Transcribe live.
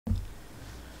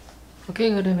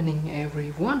Okay, good evening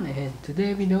everyone, and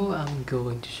today video I'm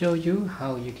going to show you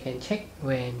how you can check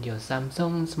when your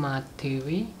Samsung Smart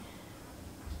TV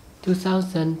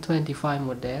 2025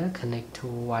 model connect to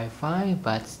Wi-Fi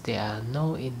but there are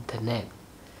no internet.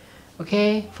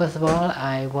 Okay, first of all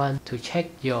I want to check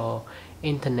your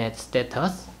internet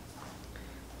status.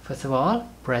 First of all,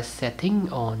 press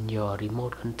setting on your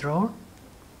remote control.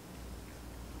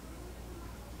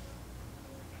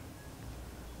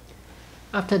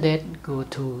 After that, go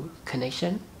to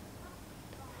connection,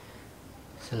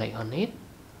 select on it,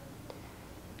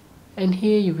 and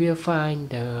here you will find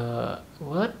the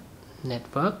word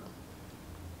network.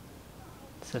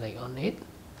 Select on it.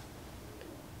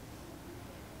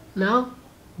 Now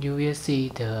you will see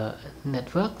the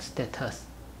network status.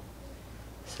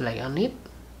 Select on it.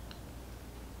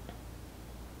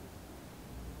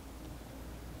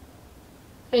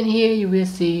 And here you will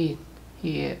see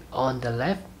here on the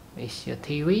left is your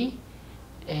TV,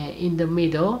 and in the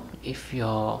middle is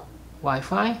your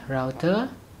Wi-Fi router,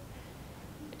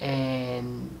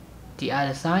 and the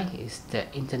other side is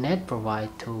the internet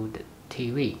provided to the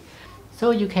TV.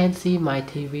 So you can see my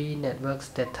TV network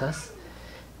status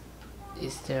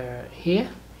is there here.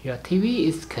 Your TV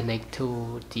is connected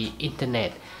to the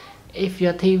internet. If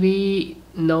your TV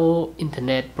no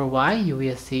internet provide, you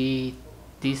will see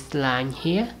this line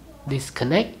here,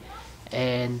 disconnect,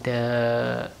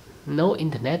 and no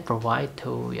internet provide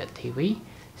to your TV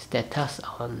status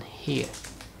on here.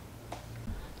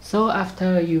 So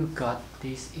after you got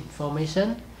this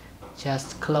information,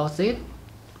 just close it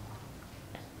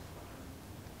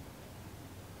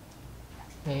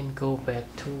and go back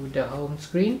to the home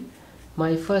screen.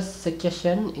 My first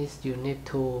suggestion is you need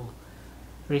to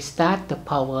restart the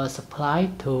power supply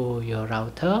to your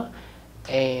router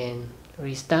and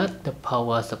restart the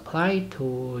power supply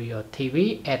to your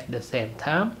TV at the same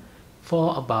time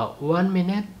for about 1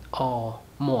 minute or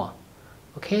more.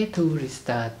 Okay, to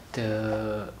restart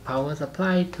the power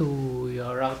supply to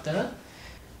your router,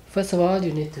 first of all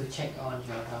you need to check on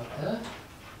your router.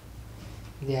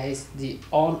 There is the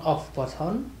on off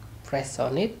button. Press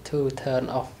on it to turn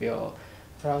off your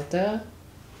router.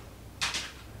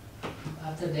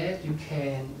 After that you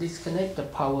can disconnect the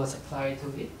power supply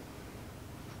to it.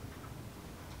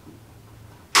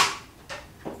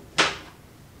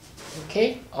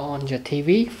 Okay, on your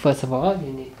TV, first of all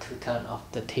you need to turn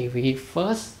off the TV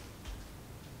first.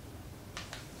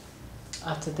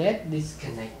 After that,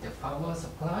 disconnect the power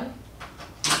supply.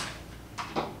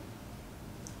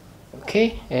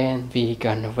 Okay, and we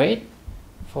gonna wait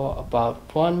for about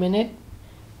 1 minute,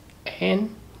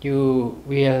 and you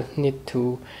will need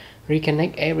to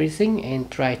reconnect everything and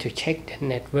try to check the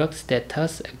network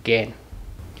status again.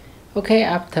 Okay,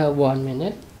 after 1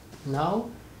 minute, now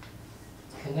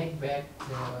connect back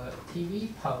the TV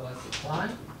power supply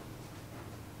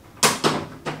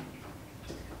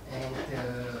and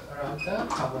the router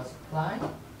power supply.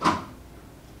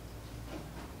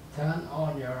 Turn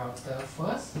on your router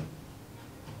first.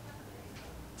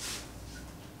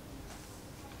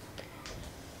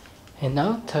 And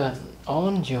now turn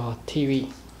on your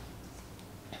TV.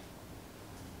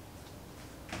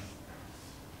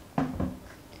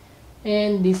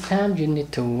 And this time you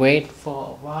need to wait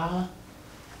for a while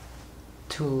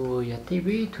to your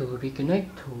TV to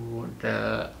reconnect to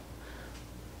the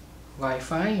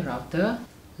Wi-Fi router.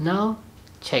 Now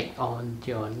check on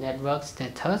your network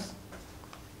status.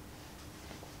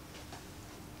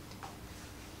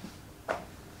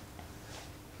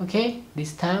 Okay,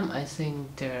 this time I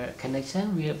think the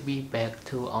connection will be back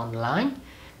to online.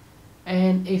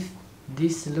 And if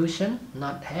this solution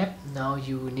not help, now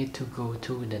you need to go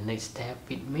to the next step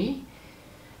with me.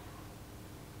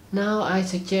 Now I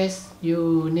suggest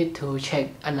you need to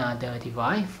check another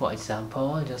device, for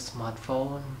example the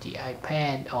smartphone, the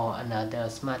iPad, or another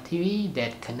smart TV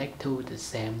that connect to the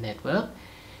same network.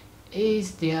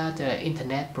 Is there the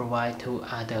internet provided to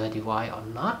other device or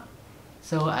not?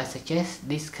 So I suggest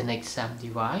disconnect some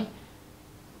device.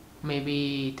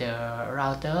 Maybe the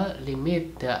router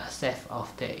limit the access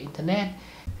of the internet,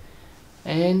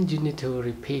 and you need to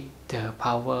repeat the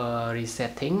power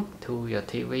resetting to your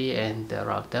TV and the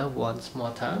router once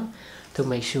more time to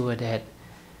make sure that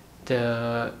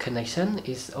the connection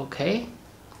is okay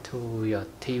to your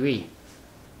TV.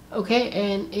 Okay,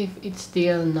 and if it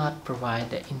still not provide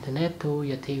the internet to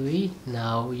your TV,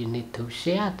 now you need to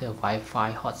share the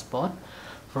Wi-Fi hotspot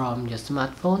from your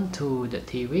smartphone to the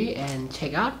TV and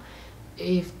check out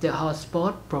if the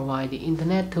hotspot provide the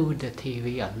internet to the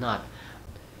TV or not.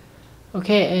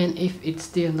 Okay, and if it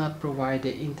still not provide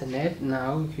the internet,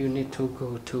 now you need to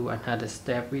go to another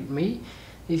step with me,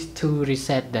 is to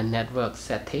reset the network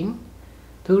setting.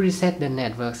 To reset the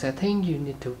network setting, you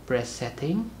need to press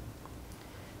setting,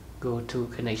 go to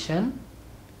connection,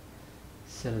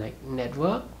 select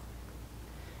network,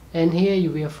 and here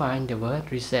you will find the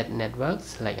word reset network.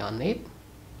 Select on it,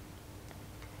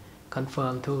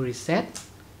 confirm to reset.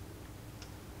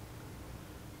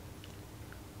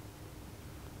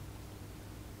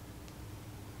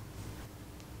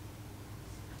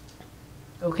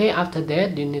 Okay, after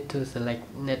that you need to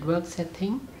select network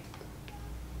setting,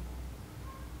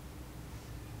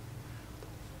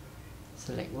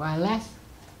 select wireless,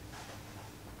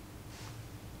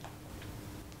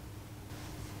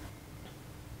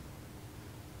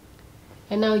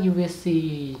 and now you will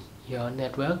see your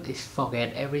network is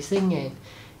forget everything and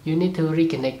you need to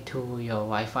reconnect to your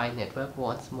Wi-Fi network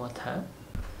once more time.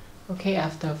 Okay,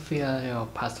 after fill your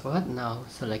password, now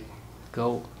select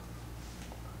go,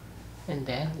 and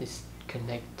then it's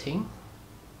connecting.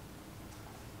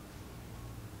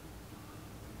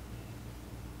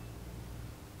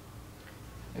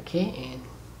 Okay, and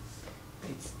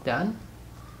it's done.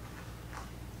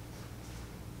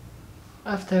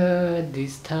 After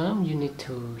this time, you need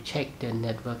to check the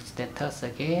network status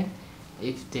again,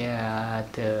 if the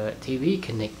TV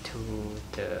connect to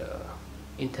the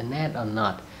internet or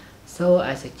not. So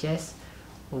I suggest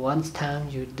once time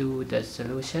you do the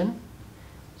solution,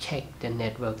 check the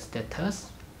network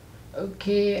status.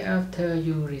 Okay, after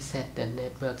you reset the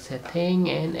network setting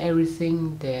and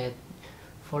everything, that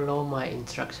follow my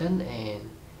instruction, and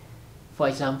for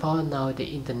example now the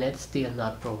internet still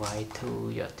not provide to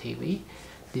your TV,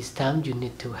 this time you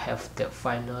need to have the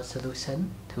final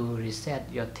solution to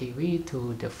reset your TV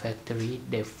to the factory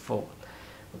default.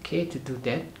 Okay, to do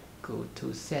that, go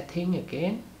to setting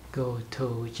again, go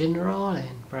to general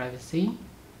and privacy,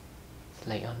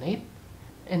 select on it,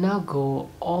 and now go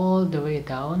all the way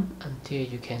down until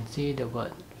you can see the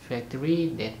word factory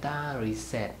data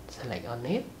reset. Select on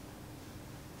it,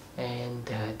 and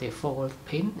the default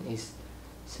pin is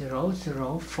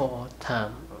 004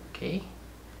 time. Okay,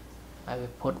 I will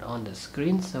put on the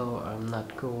screen, so I'm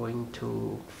not going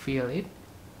to fill it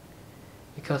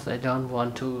because I don't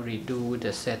want to redo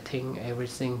the setting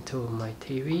everything to my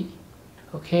TV.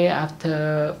 Okay,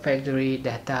 after factory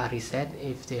data reset,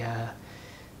 if there are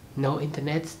no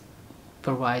internet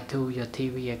provide to your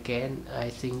TV again, I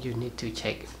think you need to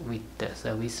check with the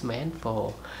serviceman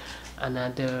for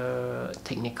another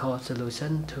technical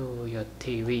solution to your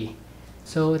TV.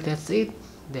 So that's it.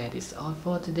 That is all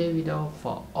for today's video.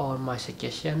 For all my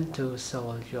suggestions to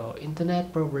solve your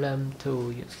internet problem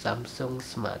to your Samsung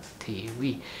Smart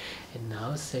TV. And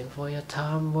now thanks for your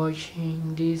time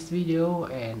watching this video,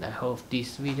 and I hope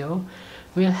this video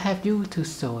will help you to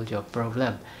solve your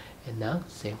problem. And now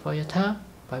thanks for your time.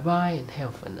 Bye bye and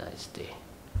have a nice day.